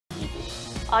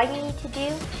all you need to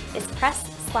do is press,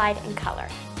 slide, and color.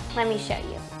 Let me show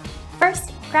you.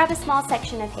 First, grab a small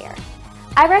section of hair.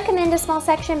 I recommend a small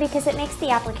section because it makes the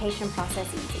application process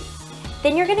easy.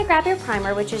 Then you're going to grab your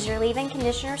primer, which is your leave-in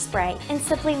conditioner spray, and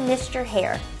simply mist your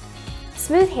hair.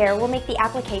 Smooth hair will make the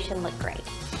application look great.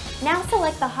 Now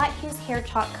select the Hot Huez hair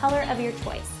chalk color of your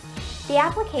choice. The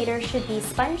applicator should be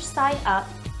sponge side up,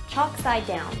 chalk side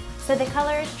down, so the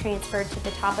color is transferred to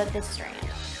the top of the strand.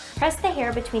 Press the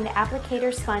hair between the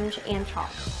applicator sponge and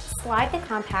chalk. Slide the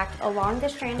compact along the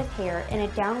strand of hair in a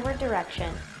downward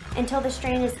direction until the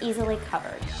strand is easily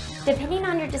covered. Depending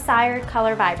on your desired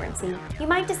color vibrancy, you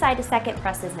might decide a second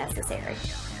press is necessary.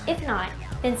 If not,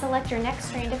 then select your next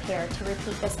strand of hair to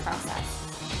repeat this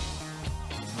process.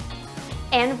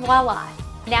 And voila!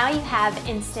 Now you have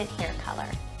instant hair color.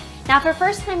 Now for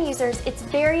first-time users, it's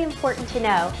very important to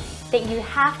know that you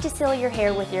have to seal your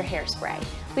hair with your hairspray.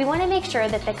 We want to make sure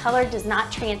that the color does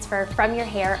not transfer from your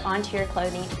hair onto your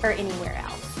clothing or anywhere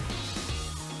else.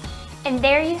 And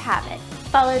there you have it.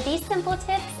 Follow these simple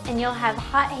tips and you'll have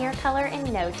hot hair color in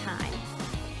no time.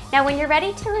 Now when you're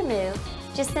ready to remove,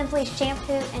 just simply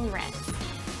shampoo and rinse.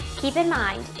 Keep in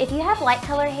mind, if you have light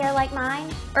color hair like mine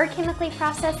or chemically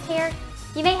processed hair,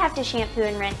 you may have to shampoo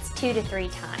and rinse 2 to 3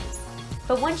 times.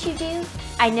 But once you do,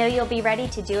 I know you'll be ready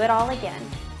to do it all again.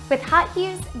 With Hot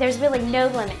Huez, there's really no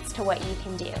limits to what you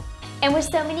can do. And with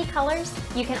so many colors,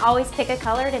 you can always pick a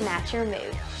color to match your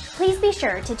mood. Please be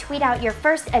sure to tweet out your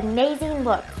first amazing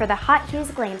look for the Hot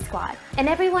Huez Glam Squad and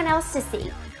everyone else to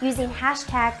see using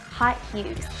hashtag Hot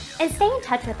Huez. And stay in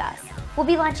touch with us. We'll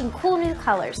be launching cool new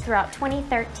colors throughout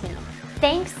 2013.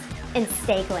 Thanks, and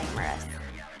stay glamorous.